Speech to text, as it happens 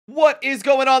What is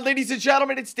going on, ladies and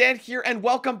gentlemen? It's Dan here, and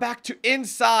welcome back to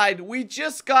Inside. We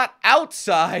just got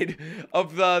outside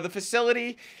of the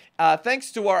facility,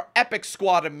 thanks to our epic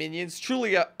squad of minions.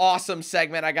 Truly an awesome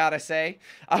segment, I gotta say.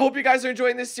 I hope you guys are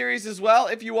enjoying this series as well.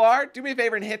 If you are, do me a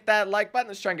favor and hit that like button.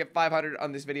 Let's try and get 500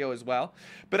 on this video as well.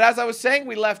 But as I was saying,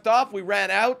 we left off. We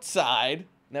ran outside.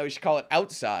 Now we should call it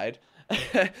outside.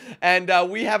 And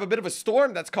we have a bit of a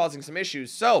storm that's causing some issues.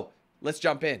 So, let's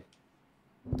jump in.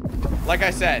 Like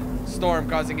I said, storm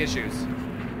causing issues.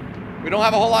 We don't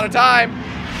have a whole lot of time.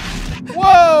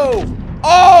 Whoa!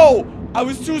 Oh! I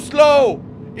was too slow.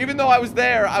 Even though I was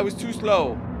there, I was too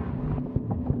slow.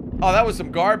 Oh, that was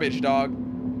some garbage, dog.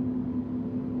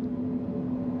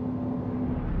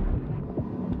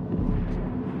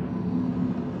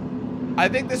 I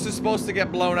think this is supposed to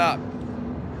get blown up.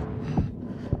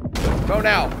 Go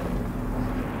now.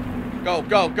 Go,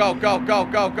 go, go, go, go,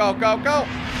 go, go, go, go.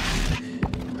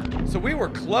 So we were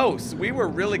close. We were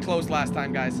really close last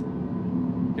time, guys.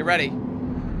 Get ready.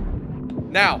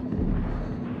 Now.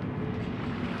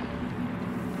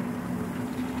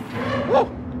 Woo!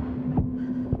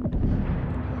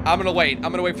 I'm gonna wait.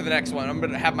 I'm gonna wait for the next one. I'm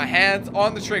gonna have my hands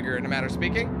on the trigger, in a matter of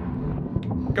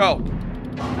speaking. Go.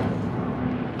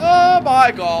 Oh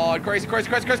my god. Crazy, crazy,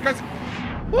 crazy, crazy, crazy.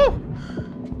 Woo!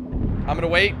 I'm gonna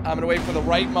wait. I'm gonna wait for the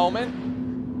right moment.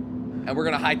 And we're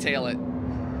gonna hightail it.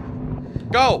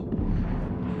 Go!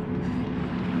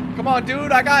 Come on,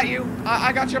 dude, I got you.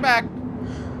 I got your back.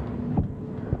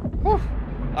 Whew.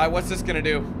 Alright, what's this gonna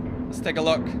do? Let's take a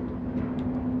look.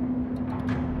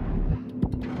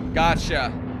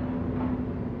 Gotcha.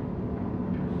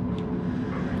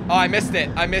 Oh, I missed it.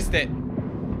 I missed it.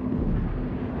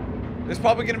 There's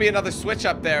probably gonna be another switch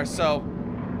up there, so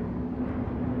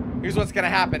here's what's gonna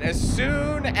happen. As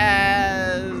soon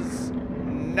as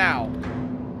now.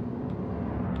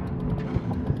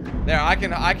 There, I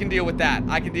can deal with that.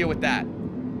 I can deal with that.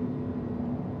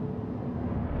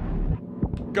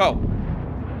 Go.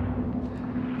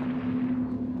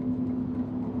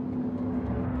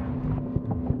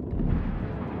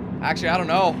 Actually, I don't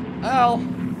know. Well,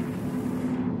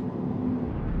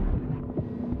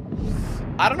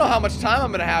 I don't know how much time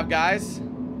I'm gonna have, guys.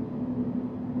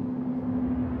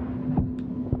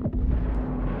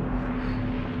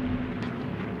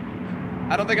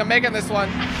 I don't think I'm making this one.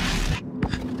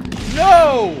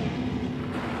 No!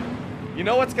 You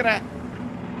know what's gonna...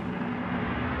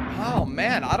 Oh,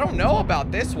 man. I don't know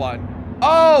about this one.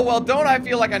 Oh, well, don't I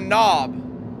feel like a knob?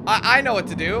 I know what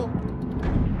to do.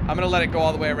 I'm gonna let it go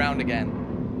all the way around again.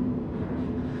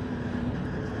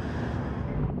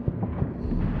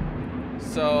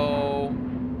 So...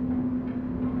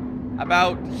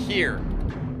 about here.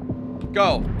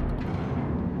 Go.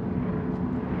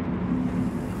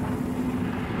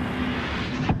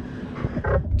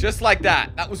 Just like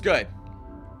that. That was good.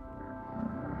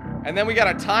 And then we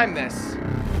gotta time this.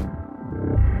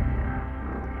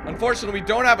 Unfortunately, we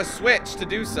don't have a switch to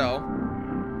do so.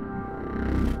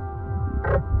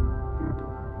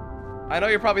 I know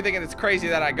you're probably thinking it's crazy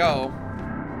that I go.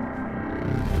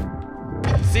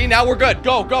 See, now we're good.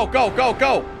 Go, go, go, go,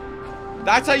 go.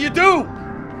 That's how you do.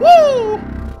 Woo!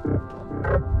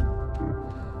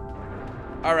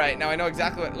 Alright, now I know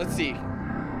exactly what... Let's see.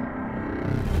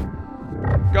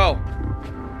 Go.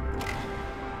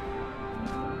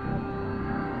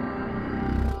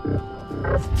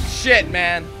 Shit,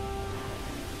 man.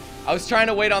 I was trying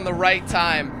to wait on the right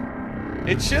time.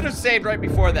 It should have saved right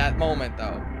before that moment,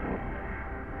 though.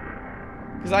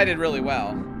 Because I did really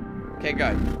well. Okay,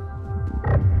 good.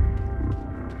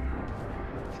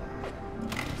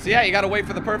 So yeah, you gotta wait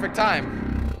for the perfect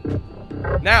time.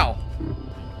 Now.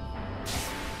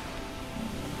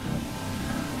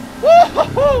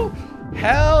 Woo-hoo-hoo!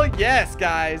 Hell yes,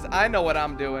 guys. I know what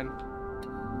I'm doing.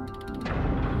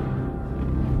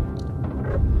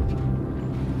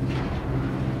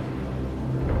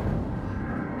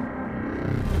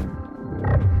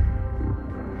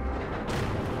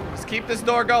 Just keep this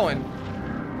door going.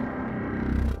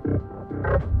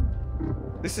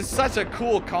 This is such a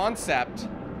cool concept.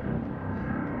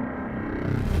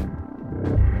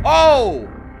 Oh!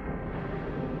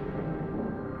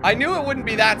 I knew it wouldn't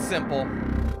be that simple.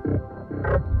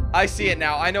 I see it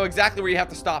now. I know exactly where you have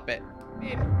to stop it. I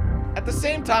mean, at the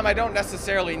same time, I don't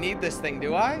necessarily need this thing,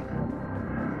 do I?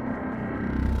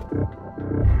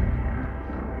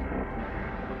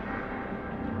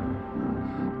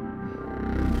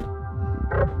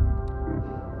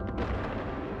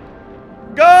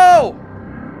 Go!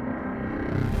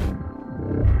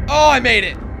 Oh, I made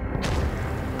it.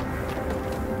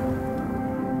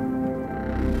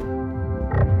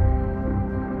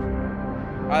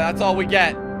 Alright, that's all we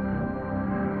get.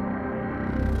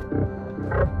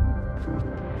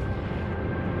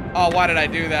 Oh, why did I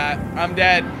do that? I'm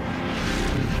dead.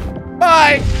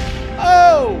 Bye!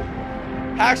 Oh!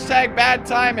 Hashtag bad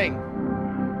timing.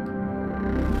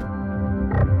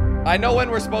 I know when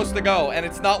we're supposed to go, and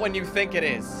it's not when you think it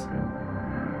is.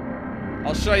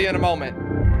 I'll show you in a moment.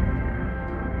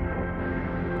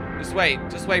 Just wait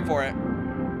for it.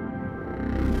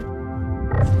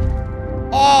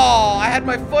 Oh, I had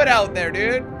my foot out there,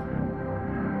 dude.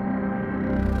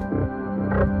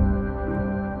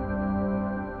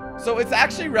 So it's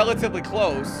actually relatively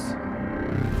close.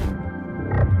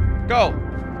 Go.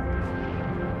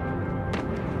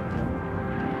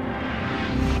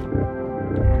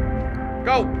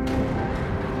 Go.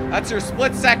 That's your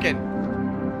split second.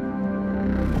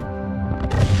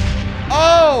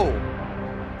 Oh!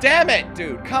 Damn it,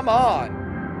 dude. Come on.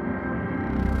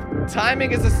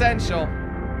 Timing is essential.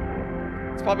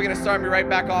 It's probably going to start me right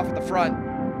back off at the front.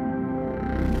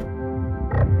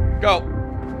 Go.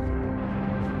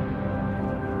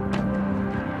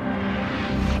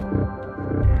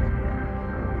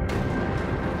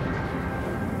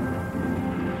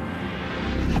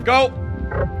 Go.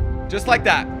 Just like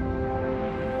that.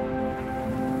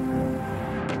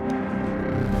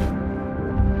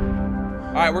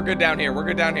 Alright, we're good down here. We're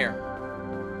good down here.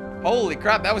 Holy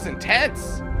crap, that was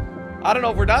intense. I don't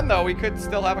know if we're done, though. We could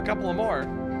still have a couple of more.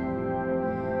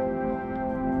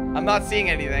 I'm not seeing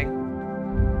anything.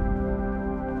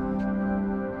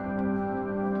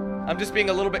 I'm just being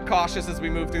a little bit cautious as we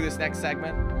move through this next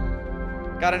segment.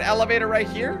 Got an elevator right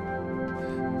here.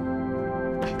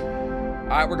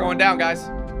 Alright, we're going down, guys.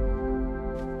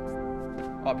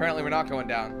 Oh, apparently we're not going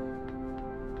down.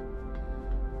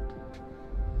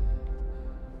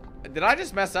 Did I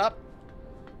just mess up?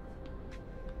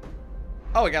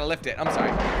 Oh, we gotta lift it. I'm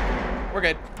sorry. We're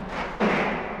good.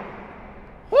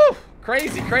 Woo!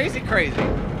 Crazy, crazy, crazy.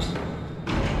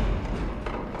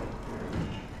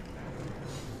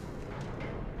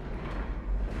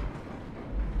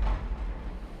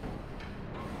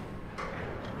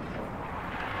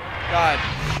 God.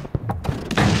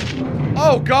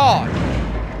 Oh, God.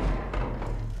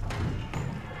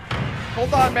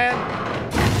 Hold on, man.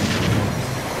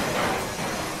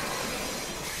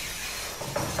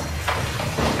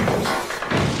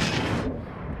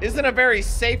 Isn't a very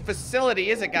safe facility,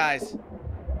 is it, guys?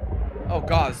 Oh,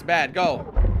 God, it's bad. Go.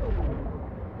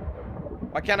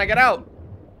 Why can't I get out?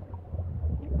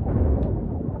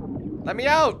 Let me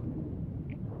out.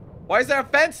 Why is there a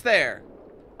fence there?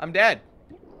 I'm dead.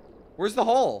 Where's the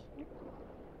hole?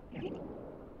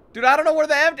 Dude, I don't know where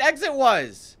the exit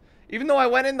was. Even though I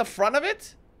went in the front of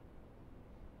it?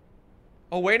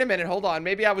 Oh, wait a minute. Hold on.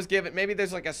 Maybe I was given... Maybe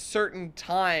there's like a certain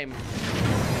time...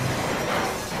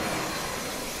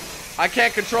 I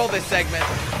can't control this segment.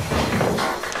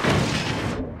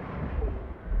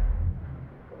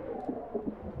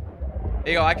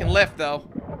 There you go, I can lift though.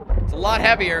 It's a lot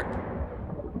heavier.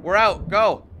 We're out,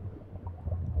 go.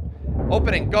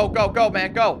 Opening, go, go, go,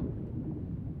 man, go.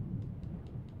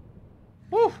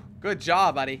 Woo, good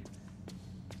job, buddy.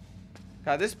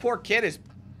 God, this poor kid is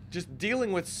just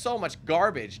dealing with so much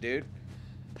garbage, dude.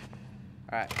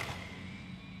 Alright.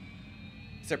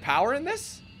 Is there power in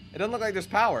this? It doesn't look like there's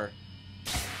power.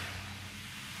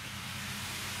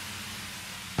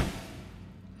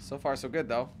 So far, so good,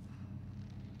 though.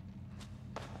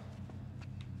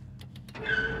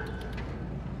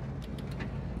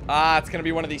 Ah, it's gonna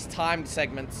be one of these timed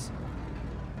segments.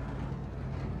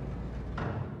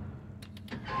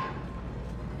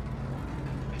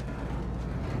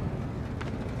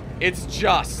 It's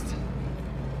just.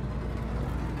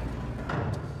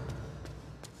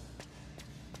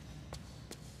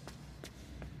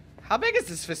 How big is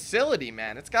this facility,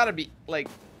 man? It's gotta be, like,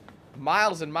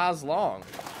 miles and miles long.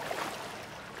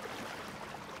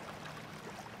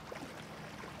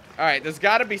 Alright, there's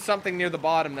got to be something near the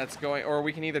bottom that's going... Or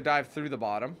we can either dive through the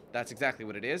bottom. That's exactly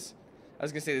what it is. I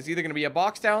was going to say, there's either going to be a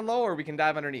box down low or we can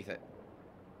dive underneath it.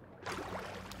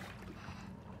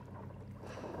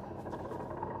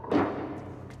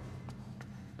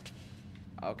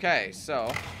 Okay,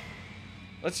 so...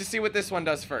 let's just see what this one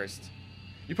does first.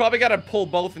 You probably got to pull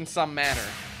both in some manner.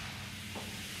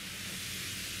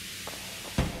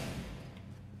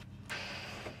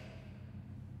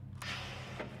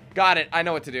 Got it. I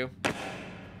know what to do.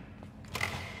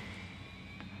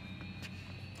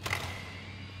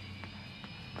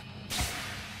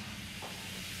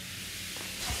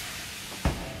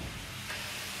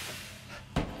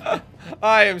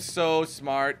 I am so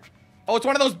smart. Oh, it's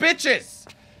one of those bitches.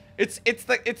 It's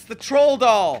the troll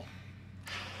doll.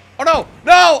 Oh no.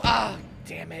 No! Ah,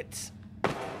 damn it.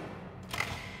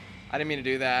 I didn't mean to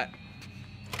do that.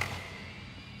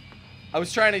 I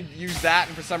was trying to use that,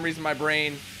 and for some reason my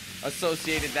brain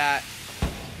associated that.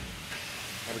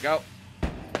 There we go.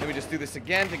 Let me just do this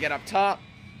again to get up top.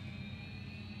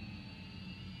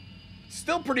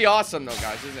 Still pretty awesome though,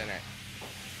 guys, isn't it?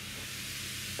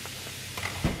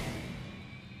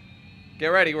 Get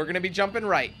ready, we're gonna be jumping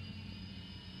right.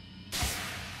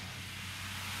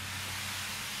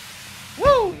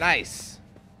 Woo! Nice.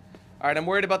 Alright, I'm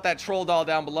worried about that troll doll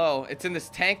down below. It's in this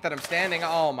tank that I'm standing.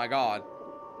 Oh my god.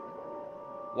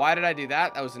 Why did I do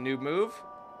that? That was a noob move.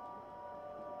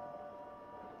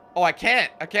 Oh, I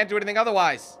can't. I can't do anything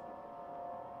otherwise.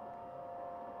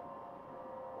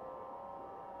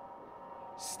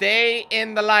 Stay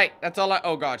in the light. That's all I...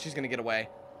 Oh god, she's gonna get away.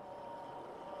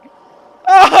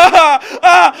 Ah!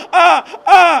 Ah! Ah!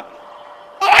 Ah!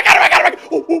 Oh, I got him! I got him!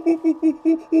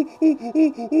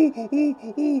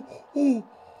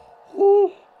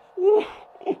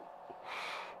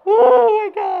 Oh my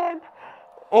god.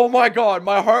 Oh my god.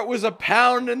 My heart was a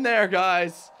pound in there,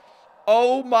 guys.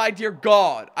 Oh my dear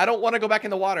god. I don't want to go back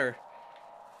in the water.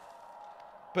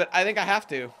 But I think I have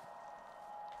to.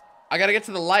 I gotta get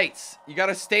to the lights. You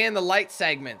gotta stay in the light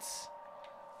segments.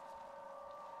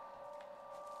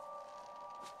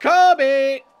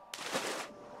 Kobe!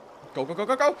 Go, go, go,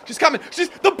 go, go. She's coming. She's...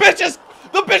 The bitch is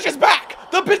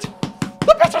back! The bitch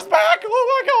is back! Oh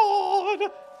my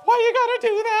god! Why you gotta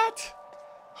do that?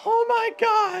 Oh my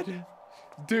god.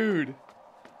 Dude.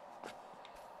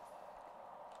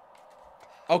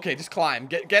 Okay, just climb.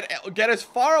 Get as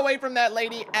far away from that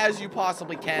lady as you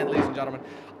possibly can, ladies and gentlemen.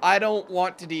 I don't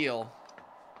want to deal.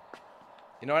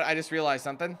 You know what? I just realized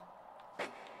something.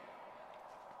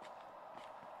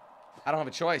 I don't have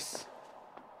a choice.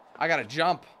 I gotta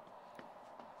jump.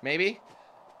 Maybe?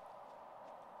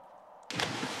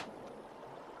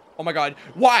 Oh my god.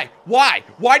 Why? Why?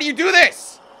 Why do you do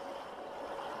this?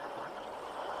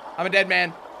 I'm a dead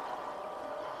man.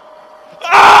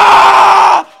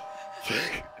 Ah!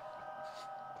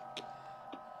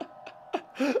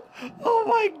 Oh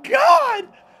my god!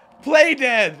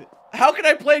 Playdead! How can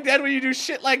I play dead when you do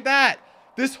shit like that?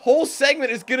 This whole segment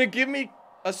is gonna give me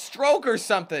a stroke or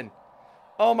something.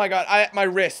 Oh my god, my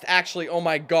wrist, actually, oh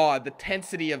my god, the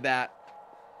tensity of that.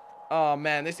 Oh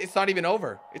man, it's not even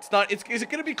over. Is it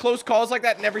gonna be close calls like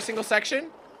that in every single section?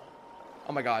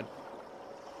 Oh my god.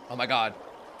 Oh my god.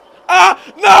 Ah!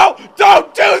 No!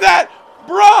 Don't do that!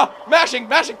 Bruh! Mashing,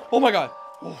 mashing! Oh my god.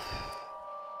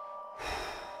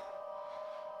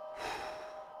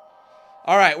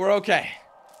 Alright, we're okay.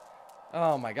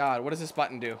 Oh my god, what does this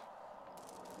button do?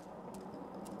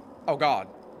 Oh god.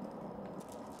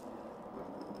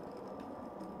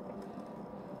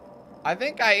 I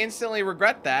think I instantly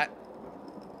regret that.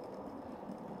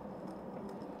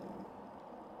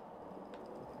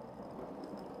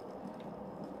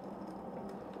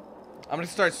 I'm gonna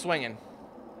start swinging.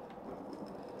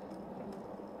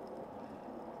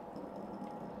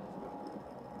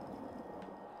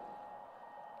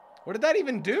 What did that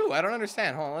even do? I don't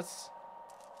understand. Hold on, let's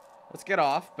get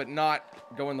off, but not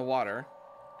go in the water.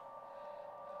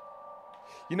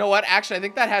 You know what? Actually, I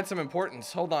think that had some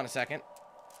importance. Hold on a second.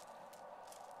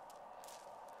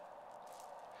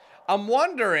 I'm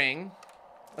wondering...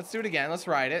 Let's do it again. Let's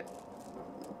ride it.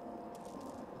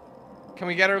 Can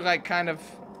we get her, like, kind of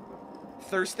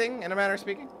thirsting, in a manner of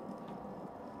speaking?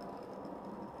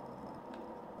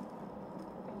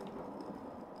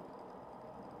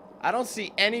 I don't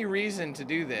see any reason to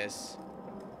do this.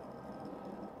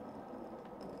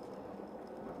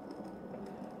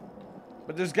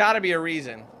 But there's got to be a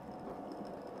reason.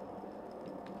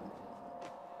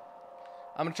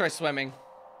 I'm going to try swimming.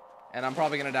 And I'm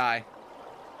probably going to die.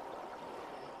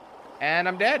 And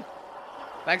I'm dead.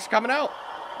 Thanks for coming out.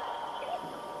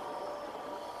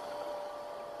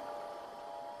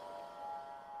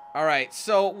 Alright,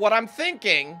 so what I'm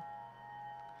thinking...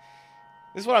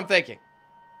 This is what I'm thinking.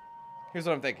 Here's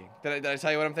what I'm thinking. Did I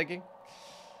tell you what I'm thinking?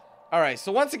 Alright,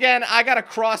 so once again, I gotta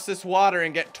cross this water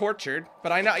and get tortured.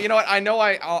 But I know, you know what? I know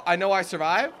I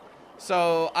survive.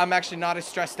 So I'm actually not as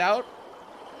stressed out.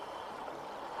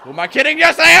 Who am I kidding?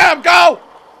 Yes, I am! Go!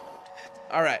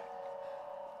 Alright.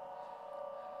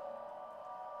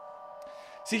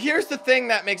 See, here's the thing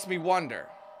that makes me wonder.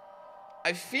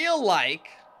 I feel like...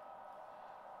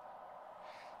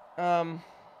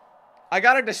 I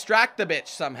gotta distract the bitch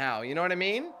somehow. You know what I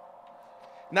mean?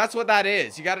 And that's what that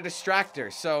is. You gotta distract her,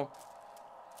 so...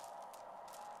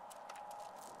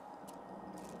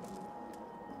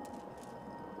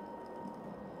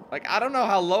 Like, I don't know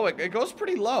how low it goes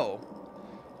pretty low.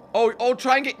 Oh,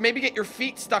 try and maybe get your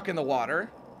feet stuck in the water.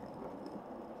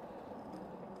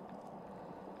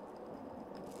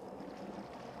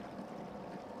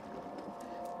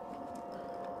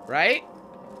 Right?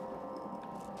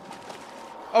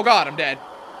 Oh god, I'm dead.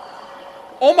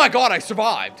 Oh my god, I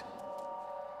survived.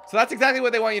 So that's exactly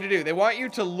what they want you to do. They want you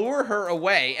to lure her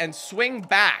away and swing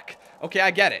back. Okay,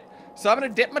 I get it. So I'm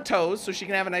gonna dip my toes so she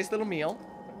can have a nice little meal.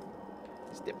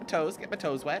 Just dip my toes, get my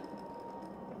toes wet.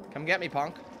 Come get me,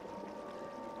 punk.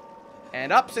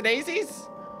 And ups and daisies.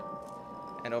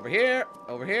 And over here,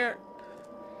 over here.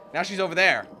 Now she's over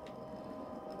there.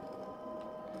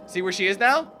 See where she is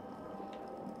now?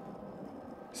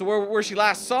 So where she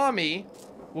last saw me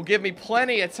will give me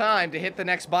plenty of time to hit the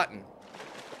next button.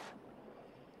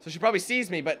 So she probably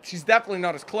sees me, but she's definitely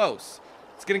not as close.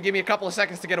 It's gonna give me a couple of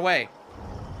seconds to get away.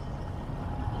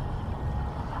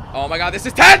 Oh my god, this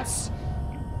is tense!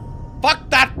 Fuck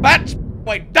that bitch!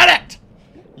 We did it!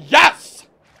 Yes!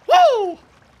 Woo!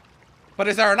 But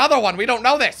is there another one? We don't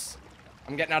know this.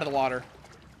 I'm getting out of the water.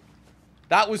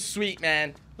 That was sweet,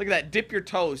 man. Look at that. Dip your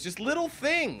toes. Just little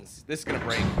things. This is gonna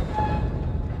break.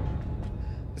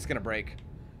 This is gonna break.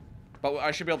 But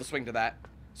I should be able to swing to that.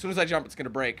 As soon as I jump, it's gonna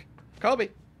break. Kobe.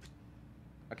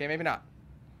 Okay, maybe not.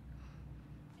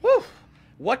 Whew.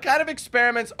 What kind of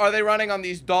experiments are they running on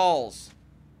these dolls?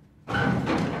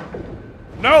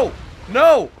 No!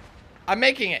 No! I'm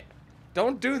making it.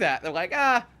 Don't do that. They're like,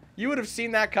 ah, you would have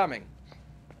seen that coming.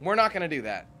 We're not gonna do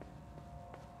that.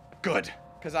 Good.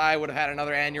 Because I would have had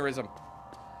another aneurysm.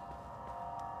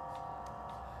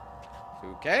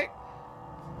 Okay.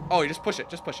 Oh, you just push it.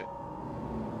 Just push it.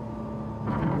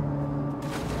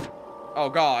 Oh,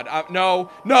 God.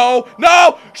 No. No.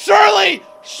 No! Shirley!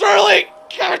 Shirley!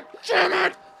 God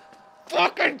damn it!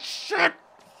 Fucking shit!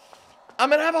 I'm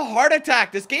gonna have a heart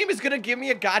attack. This game is gonna give me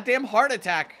a goddamn heart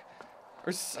attack.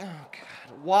 Or oh,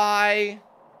 God. Why?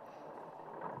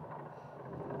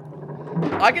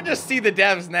 I can just see the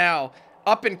devs now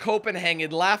up in Copenhagen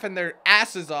laughing their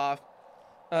asses off.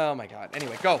 Oh, my God.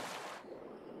 Anyway, go.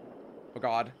 Oh,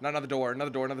 God. Not another door.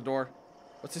 Another door. Another door.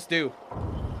 What's this do?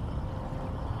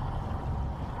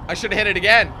 I should have hit it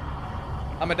again.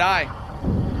 I'm gonna die.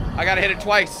 I gotta hit it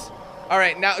twice.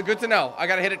 Alright, now, good to know. I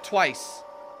gotta hit it twice.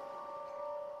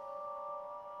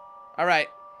 Alright.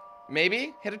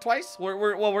 Maybe hit it twice? Well,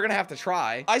 we're gonna have to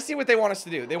try. I see what they want us to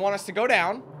do. They want us to go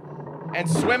down and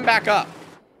swim back up.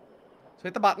 So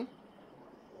hit the button.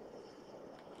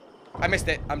 I missed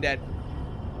it. I'm dead.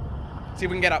 See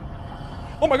if we can get up.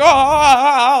 Oh my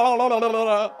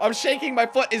god! I'm shaking. My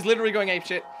foot is literally going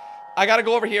apeshit. I gotta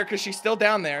go over here because she's still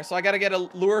down there. So I gotta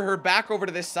lure her back over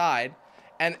to this side.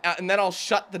 And then I'll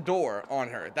shut the door on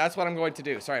her. That's what I'm going to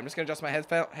do. Sorry, I'm just gonna adjust my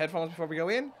headphones before we go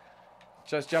in.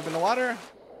 Just jump in the water.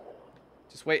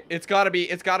 Just wait. It's gotta be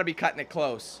cutting it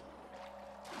close.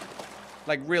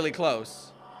 Like really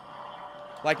close.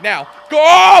 Like now.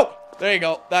 Go! There you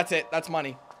go. That's it. That's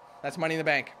money. That's money in the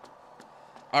bank.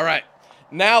 Alright.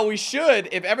 Now we should,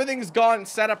 if everything's gone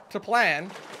set up to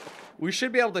plan, we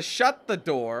should be able to shut the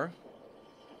door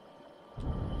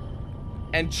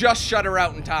and just shut her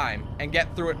out in time and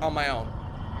get through it on my own.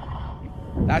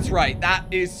 That's right. That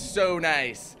is so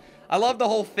nice. I love the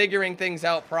whole figuring things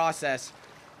out process,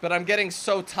 but I'm getting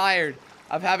so tired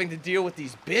of having to deal with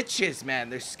these bitches, man.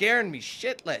 They're scaring me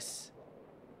shitless.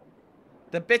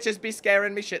 The bitches be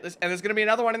scaring me shitless. And there's gonna be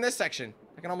another one in this section.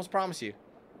 I can almost promise you.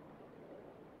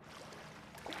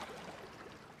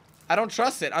 I don't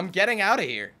trust it. I'm getting out of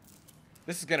here.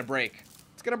 This is gonna break.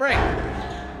 It's gonna break.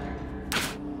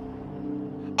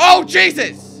 Oh,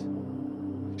 Jesus!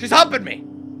 She's humping me.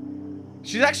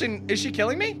 She's actually... Is she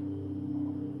killing me?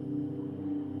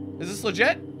 Is this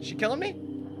legit? Is she killing me?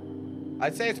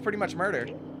 I'd say it's pretty much murder.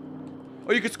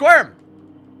 Oh, you could squirm!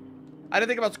 I didn't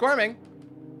think about squirming.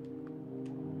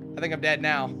 I think I'm dead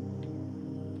now.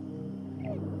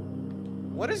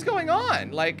 What is going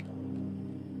on? Like...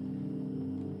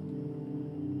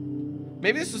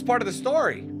 Maybe this was part of the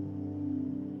story.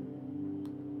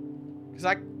 Because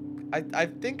I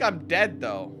think I'm dead,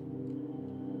 though.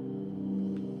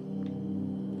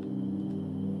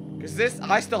 Because this...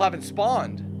 I still haven't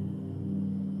spawned.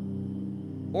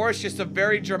 Or it's just a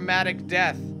very dramatic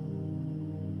death.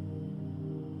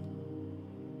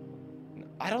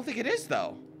 I don't think it is,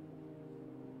 though.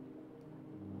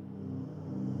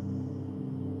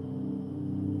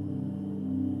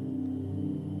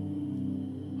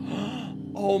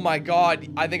 Oh my god.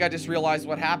 I think I just realized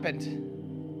what happened.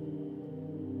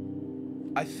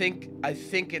 I think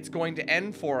it's going to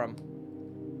end for him.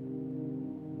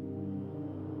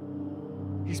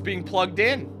 He's being plugged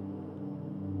in.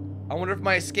 I wonder if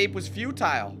my escape was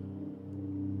futile.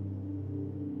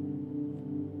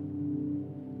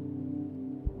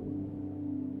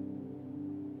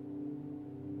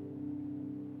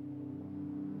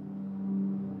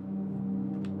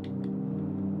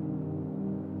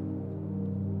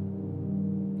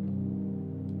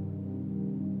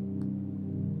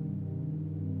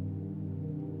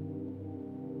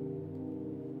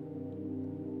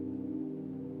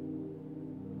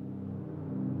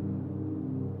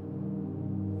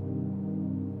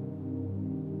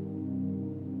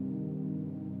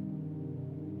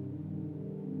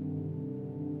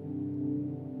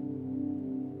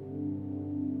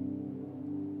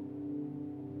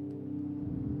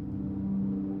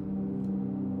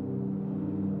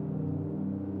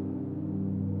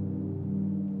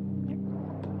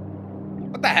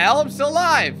 What the hell? I'm still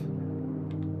alive.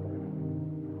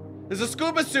 There's a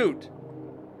scuba suit.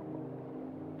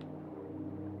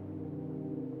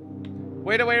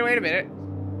 Wait a minute.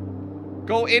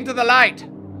 Go into the light.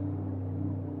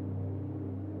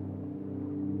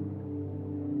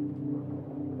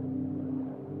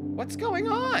 What's going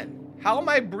on? How am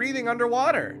I breathing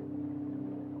underwater?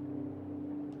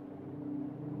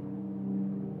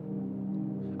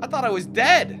 I thought I was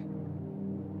dead.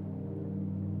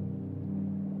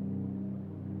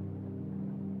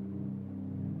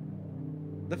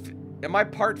 Am I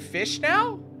part fish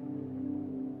now?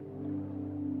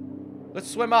 Let's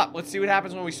swim up. Let's see what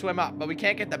happens when we swim up. But we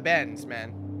can't get the bends,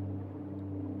 man.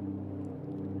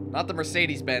 Not the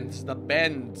Mercedes Benz. The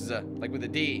Benz. Like with a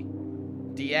D.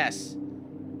 DS.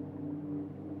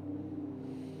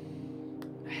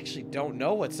 I actually don't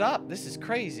know what's up. This is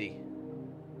crazy.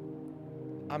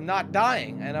 I'm not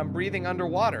dying, and I'm breathing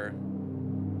underwater.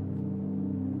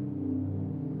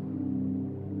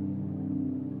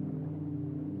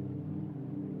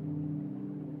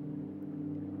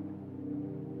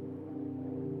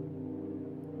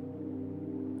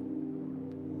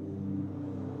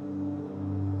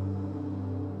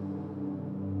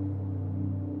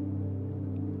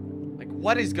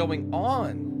 What is going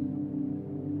on?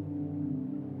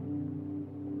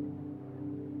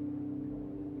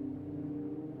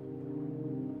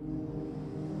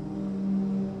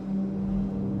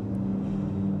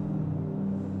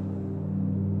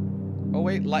 Oh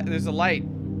wait, there's a light.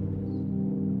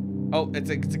 Oh, it's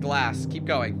a glass. Keep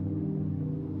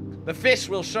going. The fish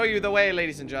will show you the way,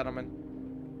 ladies and gentlemen.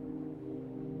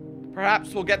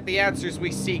 Perhaps we'll get the answers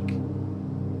we seek.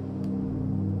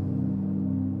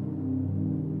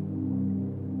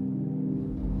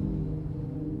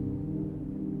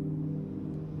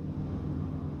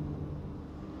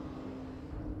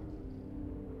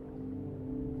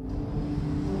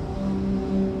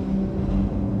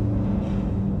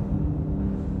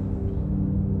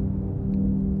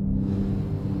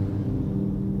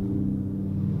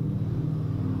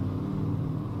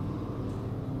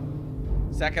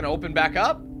 Is that gonna open back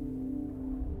up?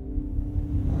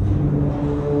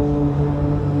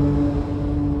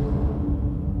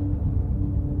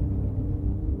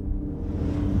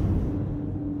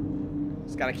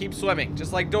 Just gotta keep swimming,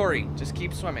 just like Dory. Just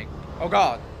keep swimming. Oh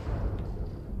God.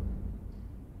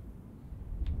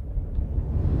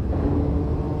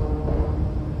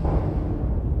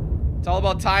 It's all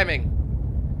about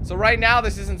timing. So right now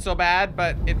this isn't so bad,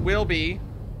 but it will be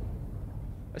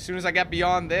as soon as I get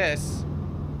beyond this.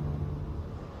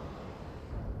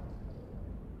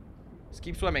 Just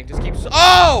keep swimming. Just keep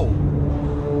oh!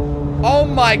 Oh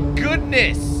my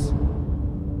goodness!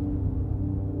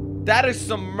 That is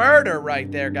some murder right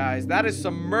there, guys. That is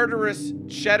some murderous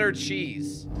cheddar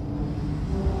cheese.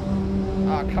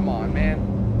 Oh, come on,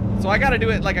 man. So I gotta do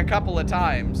it like a couple of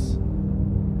times.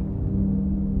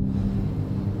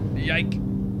 Yike.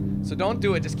 So don't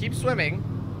do it. Just keep swimming.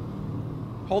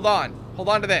 Hold on. Hold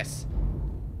on to this.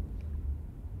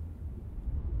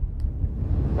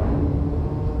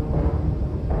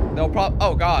 No problem.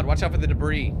 Oh God, watch out for the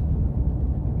debris.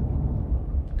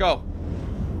 Go.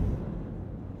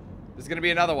 There's gonna be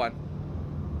another one.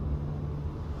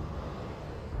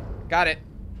 Got it.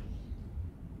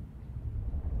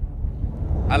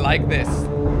 I like this.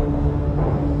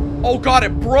 Oh God,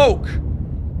 it broke.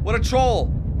 What a troll.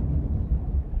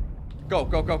 Go,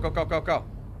 go, go, go, go, go, go.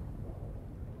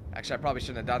 Actually, I probably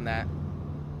shouldn't have done that.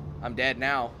 I'm dead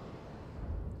now.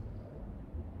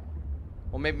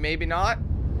 Well, maybe not.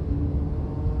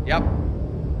 Yep.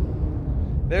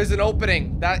 There's an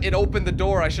opening. It opened the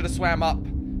door. I should have swam up.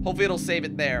 Hopefully it'll save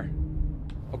it there.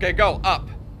 Okay, go. Up.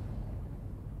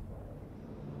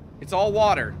 It's all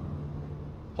water.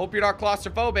 Hope you're not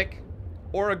claustrophobic.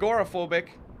 Or agoraphobic.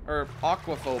 Or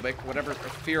aquaphobic. Whatever. Or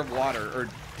fear of water. Or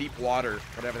deep water.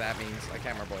 Whatever that means. I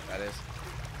can't remember what that is.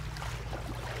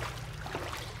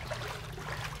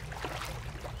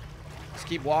 Just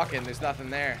keep walking. There's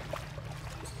nothing there.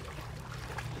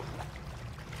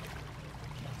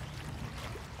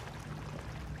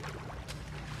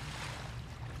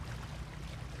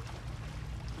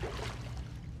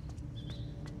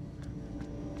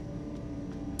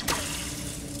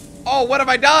 Oh, what have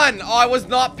I done? Oh, I was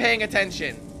not paying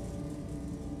attention.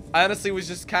 I honestly was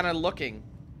just kind of looking,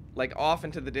 like off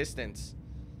into the distance.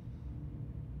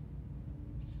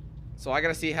 So I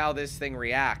gotta see how this thing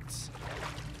reacts.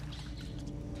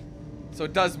 So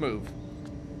it does move.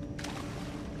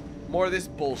 More of this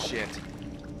bullshit.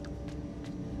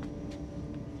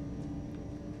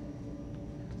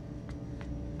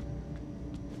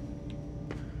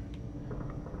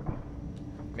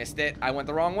 Missed it. I went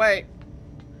the wrong way.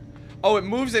 Oh, it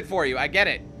moves it for you. I get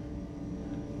it.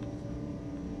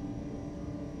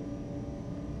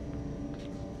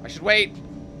 I should wait.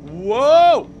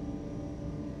 Whoa!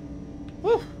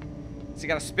 Woo! So you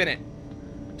gotta spin it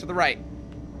to the right.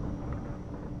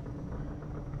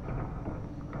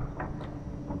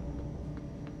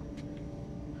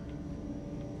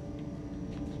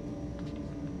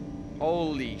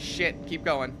 Holy shit. Keep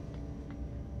going.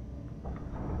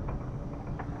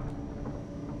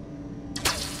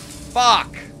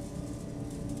 Fuck!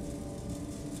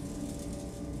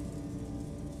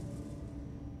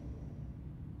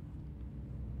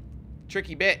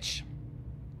 Tricky bitch.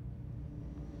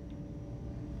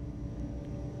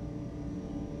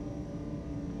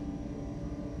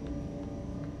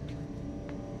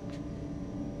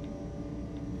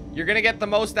 You're gonna get the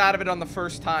most out of it on the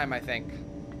first time, I think.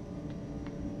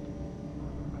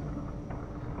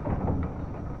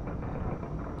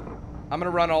 I'm gonna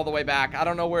run all the way back. I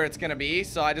don't know where it's gonna be,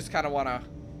 so I just kind of wanna...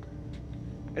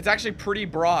 It's actually pretty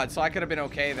broad, so I could have been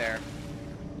okay there.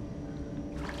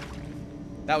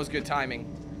 That was good timing.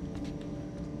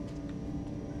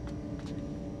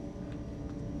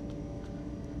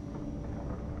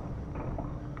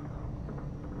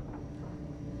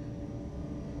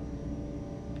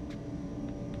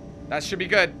 That should be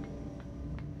good.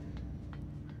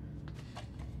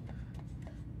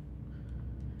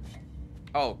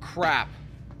 Oh, crap.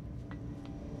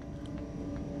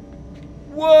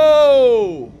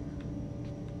 Whoa!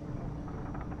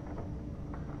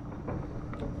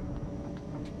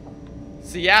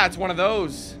 So yeah, it's one of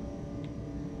those.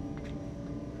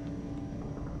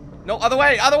 No, other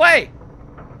way, other way!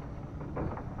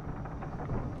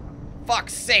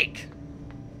 Fuck's sake.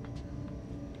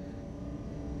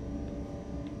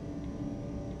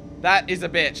 That is a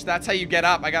bitch. That's how you get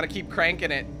up. I gotta keep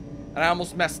cranking it. And I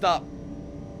almost messed up.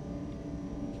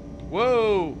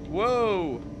 Whoa,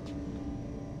 whoa.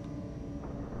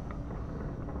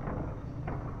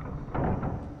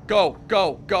 Go,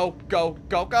 go, go, go,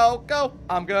 go, go, go.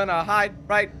 I'm gonna hide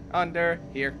right under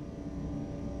here.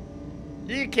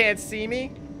 You can't see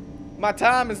me. My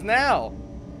time is now.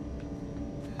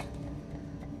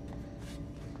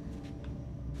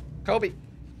 Kobe.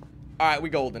 Alright, we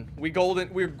golden. We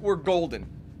golden. We're golden.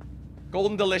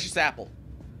 Golden delicious apple.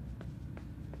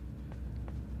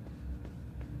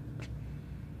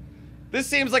 This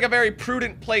seems like a very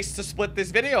prudent place to split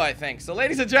this video, I think. So,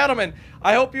 ladies and gentlemen,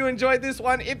 I hope you enjoyed this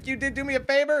one. If you did, do me a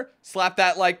favor, slap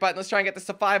that like button. Let's try and get this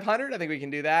to 500. I think we can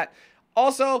do that.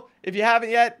 Also, if you haven't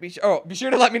yet, be sure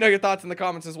to let me know your thoughts in the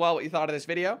comments as well, what you thought of this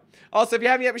video. Also, if you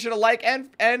haven't yet, be sure to like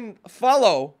and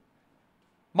follow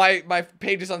my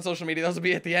pages on social media. Those will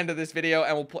be at the end of this video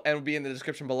and will be in the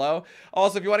description below.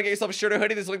 Also, if you want to get yourself a shirt or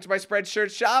hoodie, there's a link to my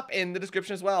Spreadshirt shop in the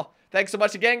description as well. Thanks so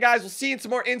much again, guys. We'll see you in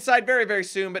some more Inside very, very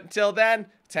soon. But until then,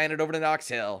 let's hand it over to Knox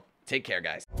Hill. Take care,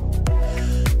 guys.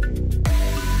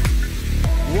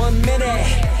 1 minute,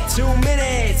 2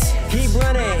 minutes, keep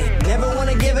running, never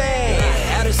wanna give in.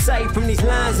 Out of sight from these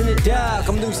lines in the dark,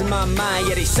 I'm losing my mind,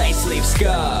 yeah, they say sleep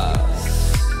scar.